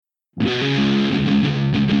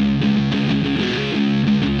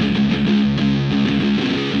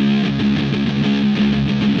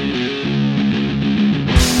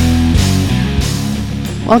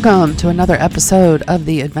Welcome to another episode of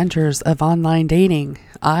the Adventures of Online Dating.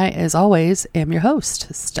 I, as always, am your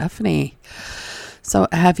host, Stephanie. So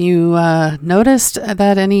have you noticed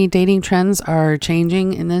that any dating trends are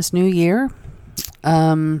changing in this new year?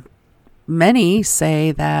 Many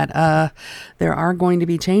say that there are going to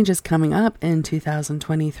be changes coming up in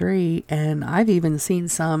 2023, and I've even seen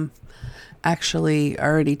some actually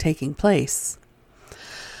already taking place.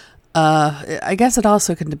 I guess it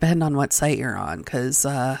also can depend on what site you're on, because,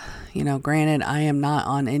 granted, I am not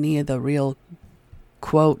on any of the real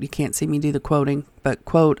quote, you can't see me do the quoting, but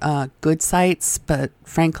quote, good sites, but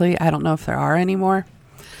frankly, I don't know if there are anymore.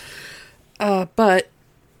 But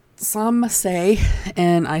some say,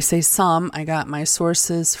 and I say some, I got my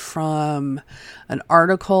sources from an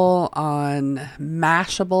article on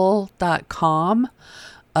Mashable.com,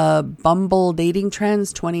 Bumble Dating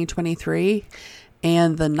Trends 2023,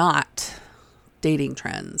 and the Knot Dating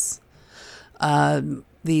Trends.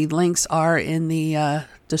 The links are in the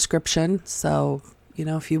description, so,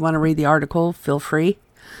 if you want to read the article, feel free.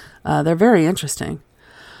 They're very interesting.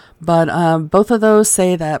 But both of those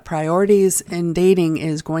say that priorities in dating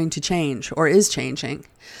is going to change, or is changing.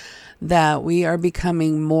 That we are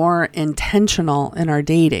becoming more intentional in our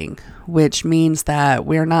dating, which means that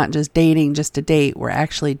we're not just dating just to date. We're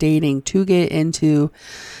actually dating to get into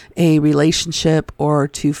a relationship or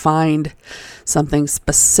to find something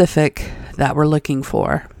specific that we're looking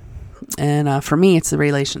for. And for me, it's a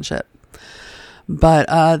relationship.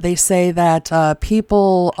 But they say that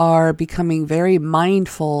people are becoming very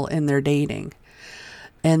mindful in their dating,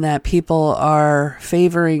 and that people are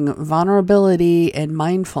favoring vulnerability and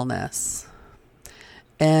mindfulness.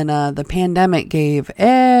 And the pandemic gave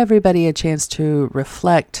everybody a chance to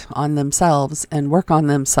reflect on themselves and work on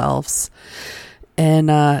themselves. And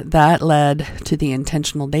that led to the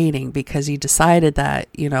intentional dating, because you decided that,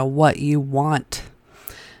 what you want.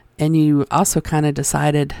 And you also kind of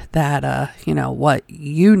decided that, what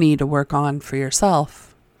you need to work on for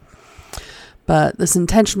yourself. But this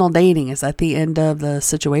intentional dating is at the end of the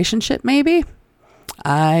situationship, maybe?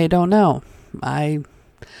 I don't know. That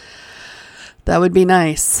would be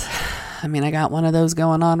nice. I mean, I got one of those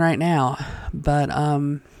going on right now. But,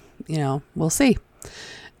 we'll see.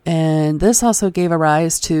 And this also gave a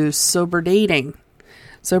rise to sober dating.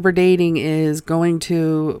 Sober dating is going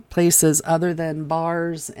to places other than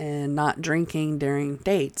bars and not drinking during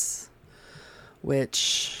dates,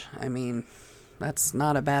 which, that's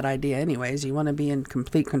not a bad idea anyways. You want to be in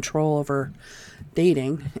complete control over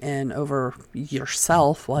dating and over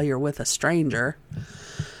yourself while you're with a stranger.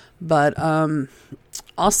 But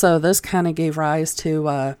also this kind of gave rise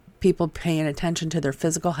to people paying attention to their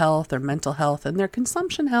physical health, their mental health, and their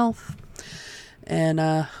consumption health.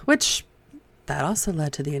 And which that also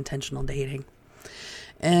led to the intentional dating.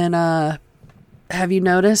 And have you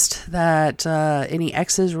noticed that any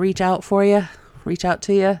exes reach out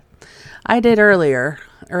to you? I did earlier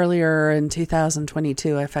in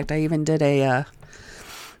 2022. In fact, I even did a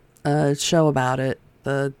show about it,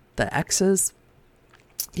 the exes.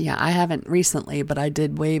 Yeah, I haven't recently, but I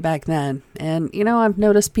did way back then. And, I've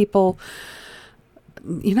noticed people,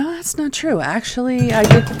 that's not true. Actually, I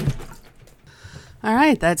did. All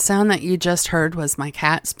right, that sound that you just heard was my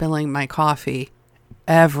cat spilling my coffee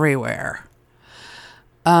everywhere.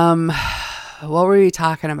 What were we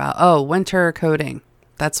talking about? Oh, winter coating.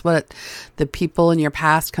 That's what the people in your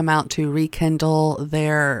past come out to rekindle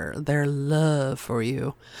their love for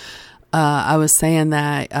you. I was saying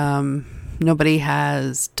that nobody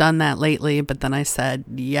has done that lately, but then I said,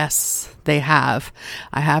 yes, they have.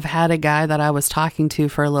 I have had a guy that I was talking to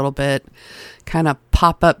for a little bit kind of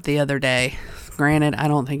pop up the other day. Granted, I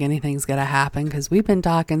don't think anything's going to happen because we've been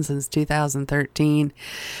talking since 2013.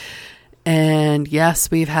 And yes,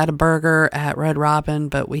 we've had a burger at Red Robin,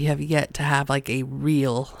 but we have yet to have like a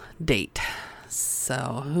real date.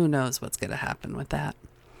 So who knows what's going to happen with that.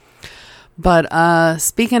 But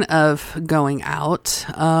speaking of going out,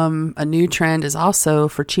 a new trend is also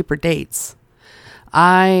for cheaper dates.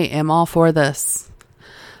 I am all for this.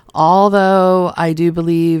 Although I do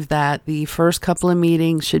believe that the first couple of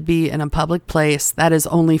meetings should be in a public place, that is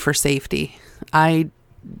only for safety. I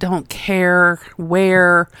don't care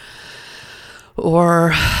where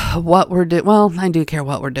or what we're doing. Well, I do care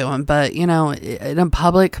what we're doing, but in a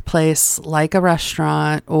public place like a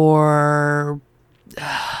restaurant or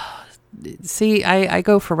see, I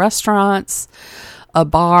go for restaurants, a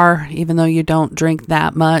bar, even though you don't drink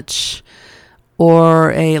that much,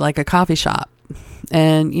 or a coffee shop.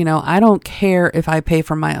 And, I don't care if I pay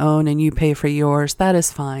for my own and you pay for yours. That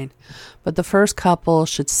is fine. But the first couple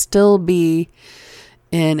should still be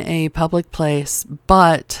in a public place,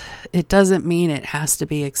 but it doesn't mean it has to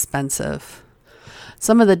be expensive.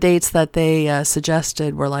 Some of the dates that they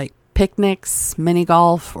suggested were like picnics, mini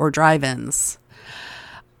golf, or drive-ins.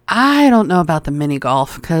 I don't know about the mini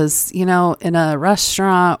golf because, in a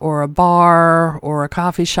restaurant or a bar or a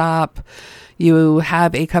coffee shop, you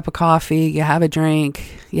have a cup of coffee, you have a drink,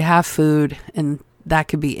 you have food, and that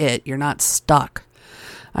could be it. You're not stuck.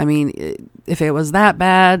 I mean, if it was that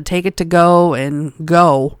bad, take it to go and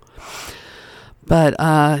go. But,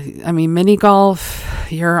 mini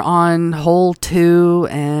golf, you're on hole 2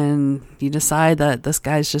 and you decide that this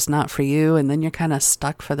guy's just not for you, and then you're kind of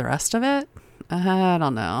stuck for the rest of it. I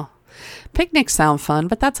don't know. Picnics sound fun,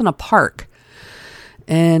 but that's in a park.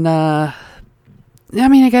 And, I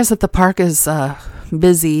guess if the park is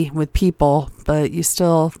busy with people, but you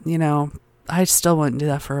still, I still wouldn't do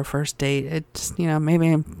that for a first date. It's,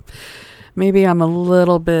 maybe I'm a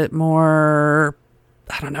little bit more,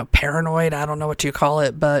 I don't know, paranoid. I don't know what you call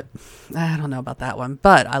it, but I don't know about that one.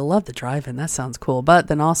 But I love the drive-in. That sounds cool. But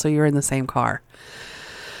then also you're in the same car.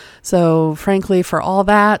 So frankly, for all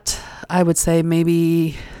that, I would say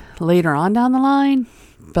maybe later on down the line.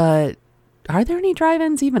 But are there any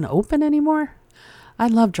drive-ins even open anymore? I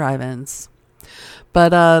love drive-ins.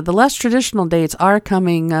 But the less traditional dates are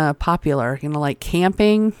coming popular, like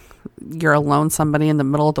camping. You're alone, somebody in the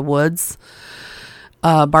middle of the woods.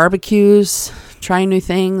 Barbecues, trying new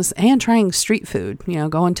things, and trying street food.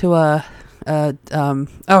 Going to what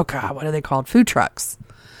are they called? Food trucks.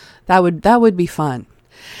 That would be fun.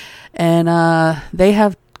 And they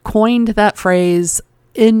have coined that phrase,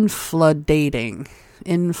 infladating.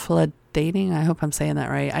 Infladating? I hope I'm saying that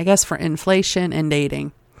right. I guess for inflation and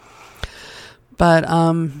dating. But,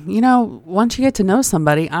 once you get to know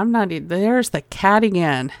somebody, there's the cat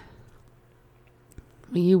again.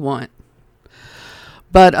 What do you want?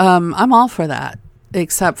 But I'm all for that,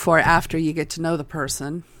 except for after you get to know the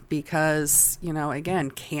person. Because, again,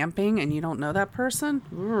 camping and you don't know that person.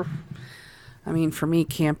 Ugh. I mean, for me,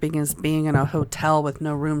 camping is being in a hotel with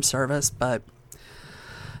no room service, but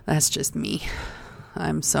that's just me.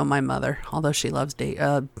 I'm so my mother, although she loves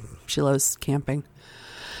camping.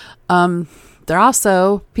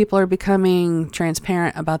 People are becoming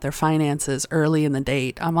transparent about their finances early in the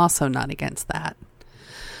date. I'm also not against that.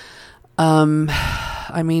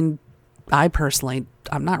 I personally,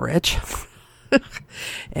 I'm not rich.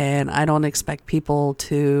 And I don't expect people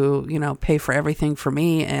to, pay for everything for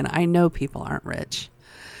me. And I know people aren't rich.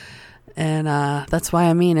 And that's why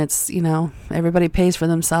it's, everybody pays for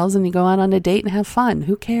themselves and you go out on a date and have fun.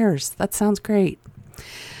 Who cares? That sounds great.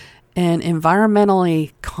 And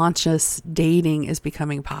environmentally conscious dating is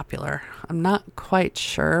becoming popular. I'm not quite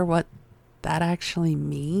sure what that actually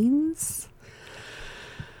means.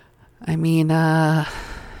 I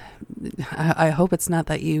hope it's not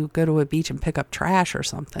that you go to a beach and pick up trash or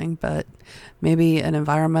something, but maybe an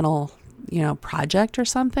environmental, project or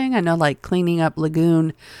something. I know like cleaning up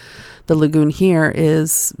the lagoon here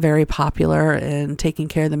is very popular, and taking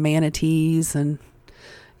care of the manatees, and,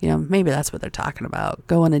 maybe that's what they're talking about.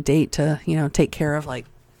 Go on a date to, take care of like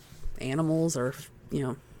animals or,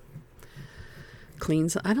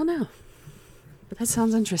 cleans. I don't know, but that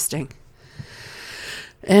sounds interesting.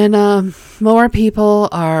 And more people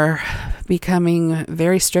are becoming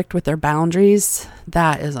very strict with their boundaries.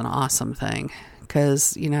 That is an awesome thing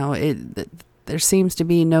because, there seems to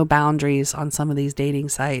be no boundaries on some of these dating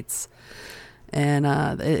sites. And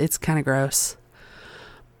it's kind of gross.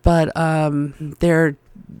 But they're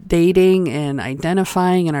dating and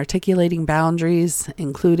identifying and articulating boundaries,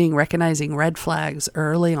 including recognizing red flags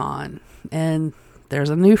early on. And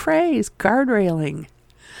there's a new phrase, guardrailing.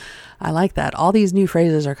 I like that. All these new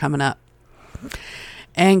phrases are coming up.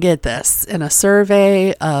 And get this, in a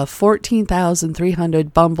survey of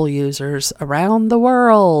 14,300 Bumble users around the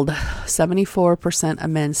world, 74% of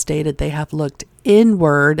men stated they have looked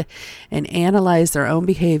inward and analyzed their own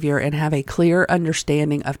behavior and have a clear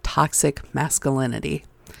understanding of toxic masculinity.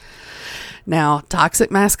 Now,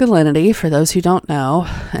 toxic masculinity, for those who don't know,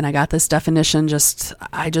 and I got this definition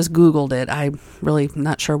I just Googled it. I'm really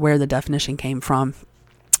not sure where the definition came from.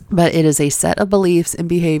 But it is a set of beliefs and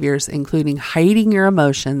behaviors, including hiding your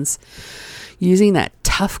emotions, using that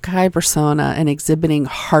tough guy persona, and exhibiting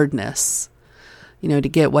hardness, to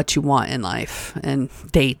get what you want in life, and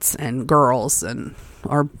dates and girls, I don't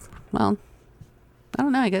know.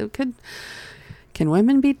 Can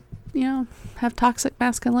women be, have toxic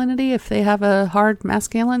masculinity if they have a hard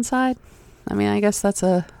masculine side? I guess that's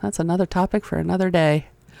another topic for another day.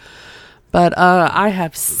 But I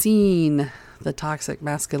have seen the toxic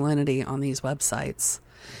masculinity on these websites.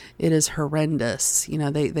 It is horrendous. You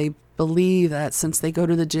know, they believe that since they go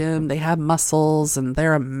to the gym, they have muscles and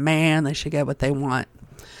they're a man, they should get what they want.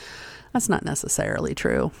 That's not necessarily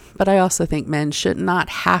true. But I also think men should not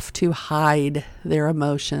have to hide their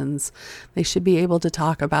emotions. They should be able to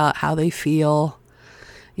talk about how they feel.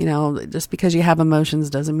 You know, just because you have emotions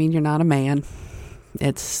doesn't mean you're not a man.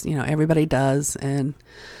 It's, you know, everybody does. And,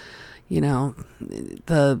 you know,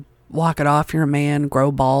 the walk it off, you're a man,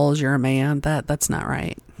 grow balls, you're a man, that's not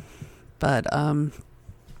right. But,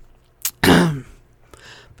 but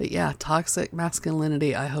yeah, toxic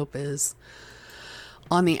masculinity, I hope, is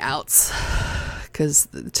on the outs, because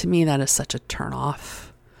to me that is such a turn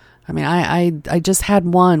off. I mean, I just had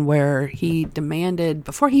one where he demanded,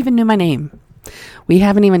 before he even knew my name, we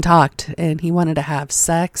haven't even talked, and he wanted to have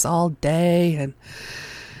sex all day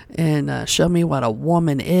and show me what a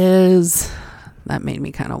woman is. That made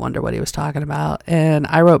me kind of wonder what he was talking about. And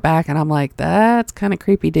I wrote back and I'm like, that's kind of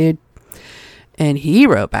creepy, dude. And he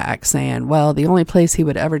wrote back saying, well, the only place he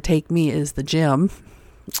would ever take me is the gym.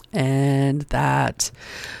 And that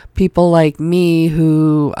people like me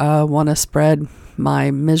who want to spread my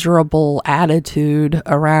miserable attitude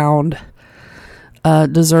around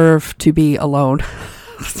deserve to be alone.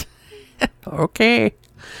 Okay.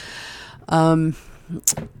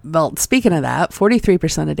 Well, speaking of that,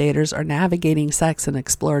 43% of daters are navigating sex in an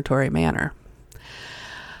exploratory manner.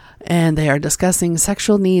 And they are discussing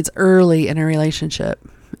sexual needs early in a relationship.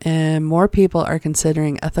 And more people are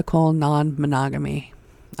considering ethical non-monogamy.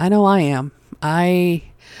 I know I am. I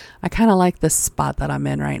kind of like this spot that I'm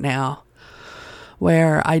in right now,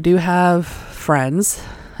 where I do have friends,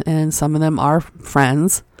 and some of them are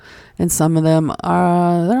friends, and some of them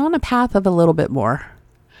are, they're on a path of a little bit more.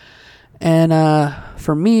 And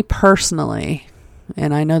for me personally,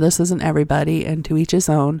 and I know this isn't everybody and to each his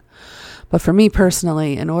own, but for me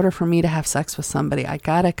personally, in order for me to have sex with somebody, I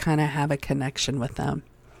gotta kind of have a connection with them.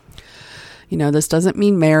 You know, this doesn't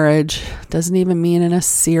mean marriage, doesn't even mean in a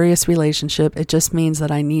serious relationship. It just means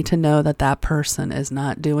that I need to know that that person is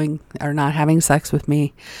not doing or not having sex with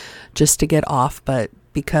me just to get off, but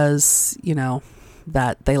because, you know,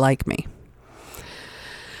 that they like me.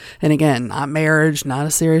 And again, not marriage, not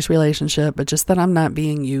a serious relationship, but just that I'm not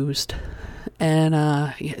being used. And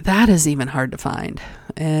that is even hard to find.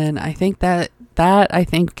 And I think that I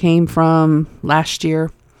think came from last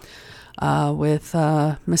year with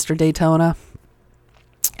Mr. Daytona.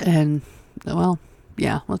 And, well,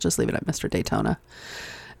 yeah, let's just leave it at Mr. Daytona.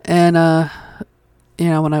 And, you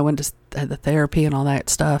know, when I went to the therapy and all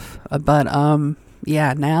that stuff. But,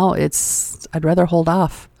 yeah, now I'd rather hold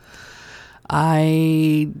off.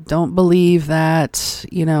 I don't believe that,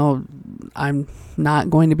 you know, I'm not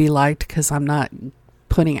going to be liked because I'm not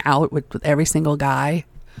putting out with every single guy.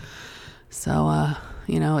 So,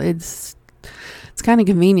 you know, it's kind of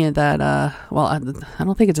convenient that, well, I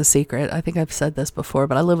don't think it's a secret. I think I've said this before,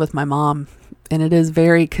 but I live with my mom, and it is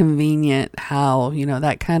very convenient how, you know,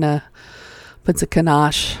 that kind of puts a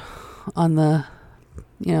kibosh on the,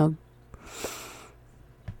 you know,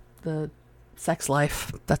 the sex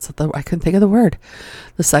life. I couldn't think of the word.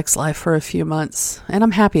 The sex life for a few months. And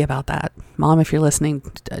I'm happy about that. Mom, if you're listening,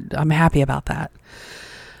 I'm happy about that.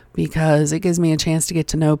 Because it gives me a chance to get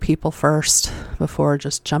to know people first before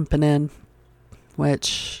just jumping in.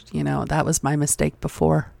 Which, you know, that was my mistake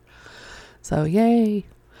before. So, yay.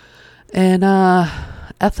 And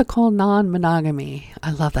ethical non-monogamy.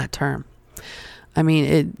 I love that term. I mean,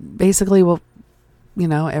 it basically will, you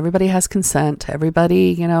know, everybody has consent.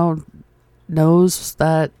 Everybody, you know, knows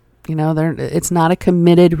that, you know, it's not a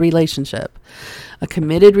committed relationship. A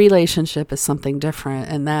committed relationship is something different,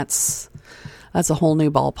 and that's a whole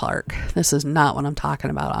new ballpark. This is not what I'm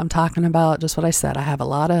talking about. I'm talking about just what I said. I have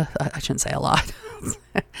I shouldn't say a lot.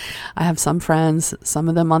 I have some friends, some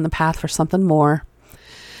of them on the path for something more.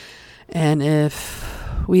 And if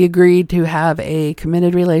we agreed to have a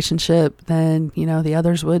committed relationship, then, you know, the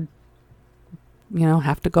others would, you know,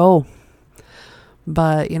 have to go.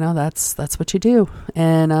 But, you know, that's what you do.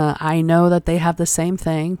 And I know that they have the same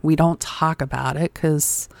thing. We don't talk about it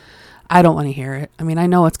because I don't want to hear it. I mean, I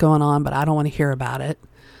know what's going on, but I don't want to hear about it.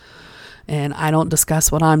 And I don't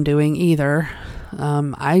discuss what I'm doing either.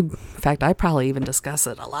 In fact, I probably even discuss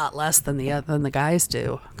it a lot less than the guys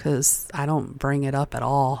do, because I don't bring it up at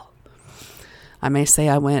all. I may say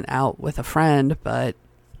I went out with a friend, but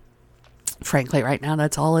frankly, right now,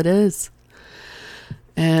 that's all it is.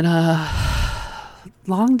 And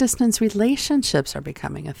long distance relationships are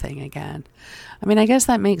becoming a thing again. I mean, I guess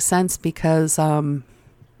that makes sense because,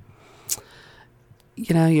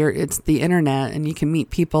 it's the internet and you can meet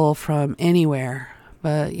people from anywhere.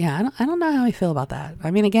 But yeah, I don't know how I feel about that.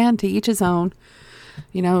 I mean, again, to each his own.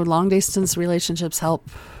 Long distance relationships help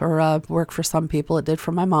or work for some people. It did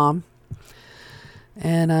for my mom.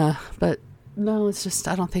 And, but no, it's just,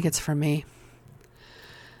 I don't think it's for me.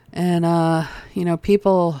 And,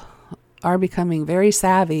 people are becoming very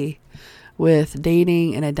savvy with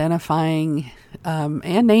dating and identifying,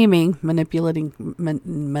 and naming, manipulating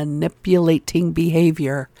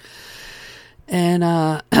behavior. And,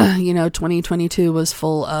 2022 was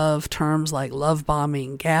full of terms like love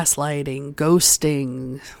bombing, gaslighting,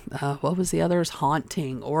 ghosting, what was the others?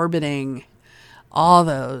 Haunting, orbiting, all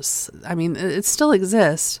those. I mean, it still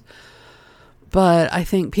exists, but I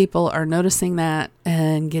think people are noticing that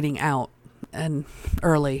and getting out and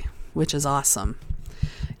early, which is awesome.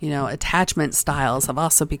 Attachment styles have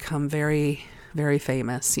also become very, very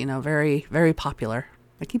famous, very, very popular.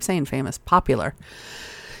 I keep saying famous, popular.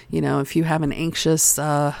 If you have an anxious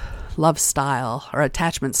love style or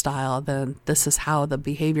attachment style, then this is how the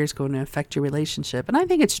behavior is going to affect your relationship. And I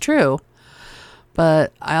think it's true.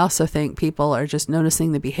 But I also think people are just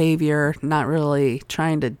noticing the behavior, not really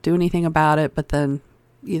trying to do anything about it, but then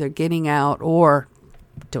either getting out or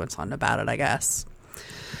doing something about it, I guess.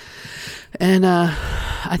 And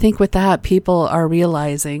I think with that, people are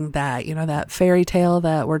realizing that, that fairy tale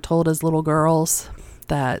that we're told as little girls,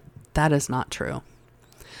 that is not true.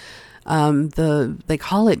 They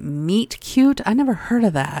call it meet cute. I never heard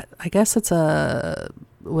of that. I guess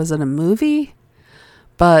was it a movie?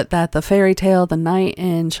 But that the fairy tale, the knight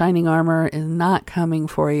in shining armor, is not coming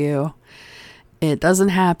for you. It doesn't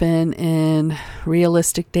happen in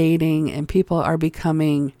realistic dating, and people are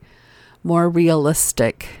becoming more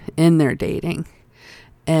realistic in their dating.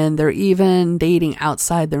 And they're even dating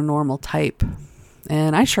outside their normal type.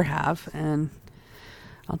 And I sure have. And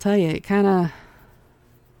I'll tell you, it kind of,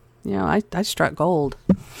 I struck gold.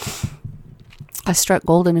 I struck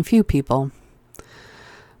gold in a few people.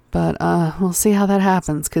 But we'll see how that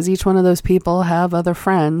happens, because each one of those people have other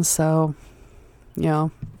friends. So,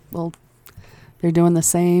 they're doing the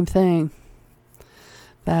same thing.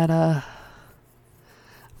 That, I'm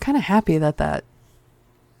kind of happy that,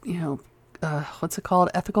 what's it called?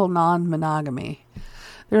 Ethical non-monogamy.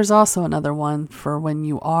 There's also another one for when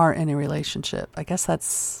you are in a relationship. I guess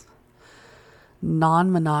that's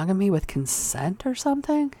non-monogamy with consent or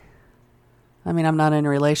something. I mean, I'm not in a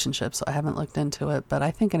relationship, so I haven't looked into it, but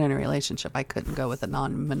I think in a relationship, I couldn't go with a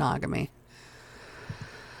non-monogamy.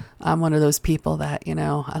 I'm one of those people that,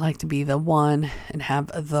 I like to be the one and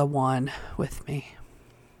have the one with me,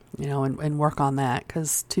 and work on that,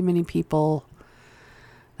 because too many people,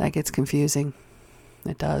 that gets confusing.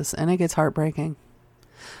 It does, and it gets heartbreaking.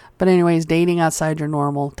 But anyways, dating outside your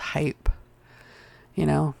normal type,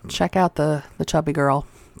 check out the chubby girl,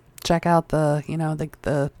 check out the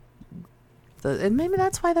and maybe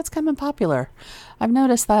that's why that's coming popular. I've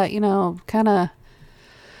noticed that, kind of,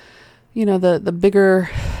 the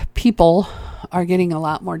bigger people are getting a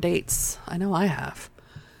lot more dates. I know I have.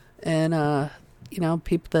 And,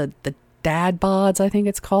 people, the dad bods, I think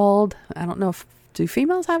it's called. I don't know do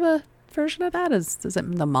females have a version of that? Is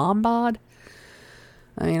it the mom bod?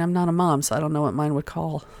 I mean, I'm not a mom, so I don't know what mine would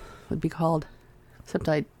be called. Except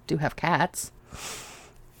I do have cats.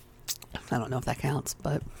 I don't know if that counts,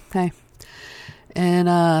 but hey.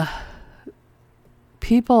 And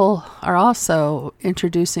people are also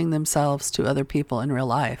introducing themselves to other people in real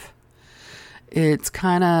life. It's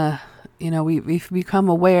kind of, we've become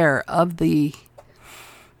aware of the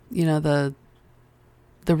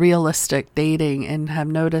realistic dating, and have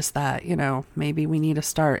noticed that, maybe we need to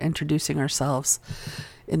start introducing ourselves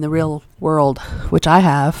in the real world, which I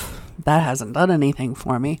have. That hasn't done anything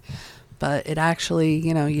for me. But it actually,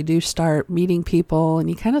 you do start meeting people, and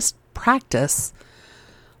you kind of practice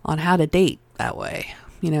on how to date that way.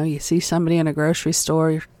 You see somebody in a grocery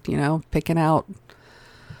store, picking out,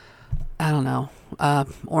 I don't know,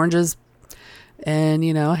 oranges, and,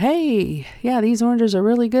 hey, yeah, these oranges are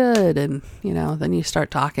really good. And, then you start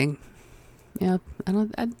talking. I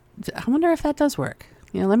wonder if that does work.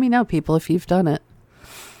 Let me know, people, if you've done it.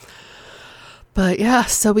 But yeah,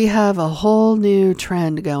 so we have a whole new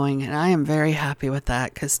trend going, and I am very happy with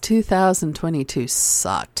that, because 2022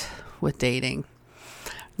 sucked with dating.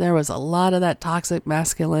 There was a lot of that toxic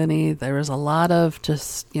masculinity. There was a lot of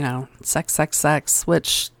just, sex,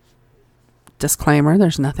 which, disclaimer,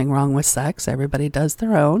 there's nothing wrong with sex. Everybody does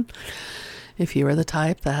their own. If you are the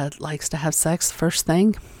type that likes to have sex first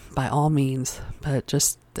thing, by all means, but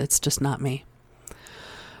it's just not me.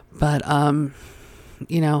 But,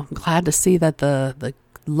 glad to see that the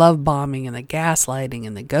love bombing and the gaslighting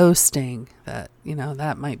and the ghosting, that,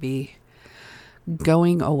 that might be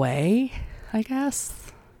going away, I guess.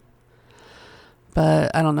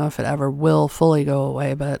 But I don't know if it ever will fully go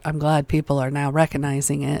away, but I'm glad people are now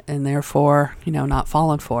recognizing it and therefore, not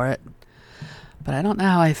falling for it. But I don't know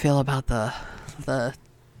how I feel about the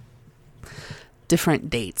different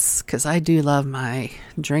dates, because I do love my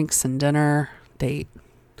drinks and dinner date.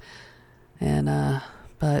 And,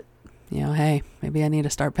 but, hey, maybe I need to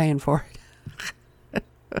start paying for it.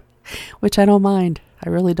 Which I don't mind. I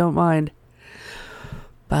really don't mind.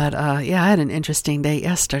 But, yeah, I had an interesting date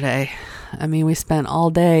yesterday. I mean, we spent all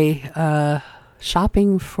day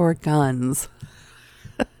shopping for guns.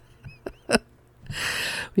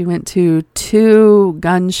 We went to 2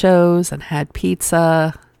 gun shows and had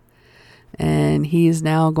pizza. And he's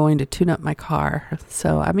now going to tune up my car.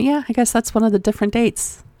 So, I mean, yeah, I guess that's one of the different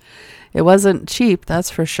dates. It wasn't cheap, that's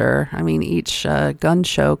for sure. I mean, each gun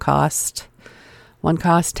show one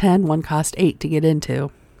cost 10, one cost 8 to get into.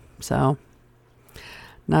 So,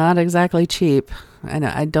 not exactly cheap.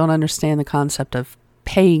 I don't understand the concept of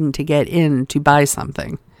paying to get in to buy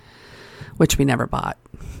something, which we never bought.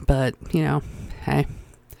 But, hey,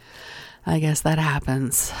 I guess that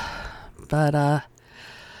happens. But,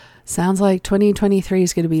 sounds like 2023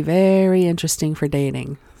 is going to be very interesting for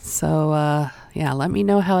dating. So, yeah, let me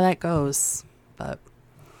know how that goes.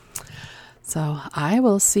 So I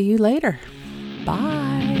will see you later. Bye.